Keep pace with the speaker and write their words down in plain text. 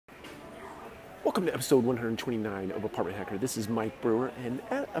Welcome to episode 129 of Apartment Hacker. This is Mike Brewer, and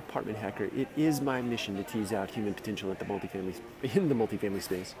at Apartment Hacker, it is my mission to tease out human potential at in the multifamily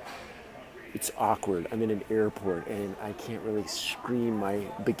space. It's awkward. I'm in an airport, and I can't really scream my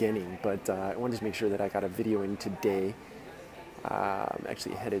beginning, but I wanted to make sure that I got a video in today. I'm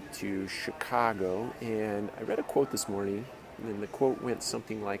actually headed to Chicago, and I read a quote this morning, and the quote went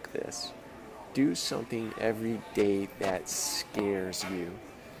something like this: "Do something every day that scares you."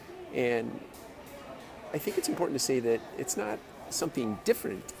 And I think it's important to say that it's not something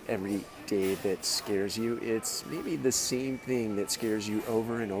different every day that scares you. It's maybe the same thing that scares you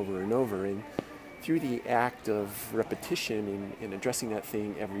over and over and over. And through the act of repetition and addressing that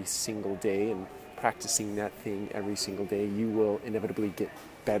thing every single day and practicing that thing every single day, you will inevitably get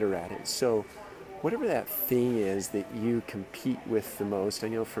better at it. So, whatever that thing is that you compete with the most, I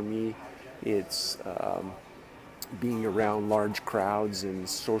know for me, it's being around large crowds and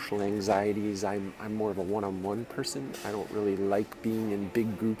social anxieties. I'm more of a one-on-one person. I don't really like being in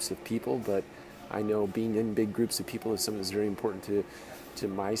big groups of people, but I know being in big groups of people is something that's very important to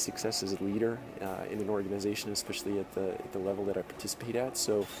my success as a leader in an organization, especially at the level that I participate at.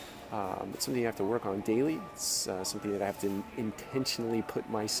 So it's something I have to work on daily. It's something that I have to intentionally put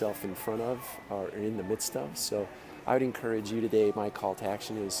myself in front of or in the midst of. So I would encourage you today, my call to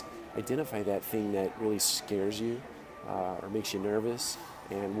action is identify that thing that really scares you or makes you nervous,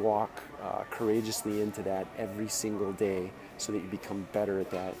 and walk courageously into that every single day so that you become better at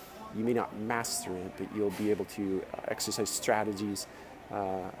that. You may not master it, but you'll be able to exercise strategies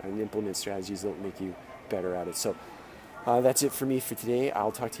and implement strategies that will make you better at it. So that's it for me for today.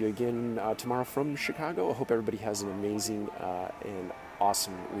 I'll talk to you again tomorrow from Chicago. I hope everybody has an amazing and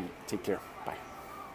awesome week. Take care. Bye.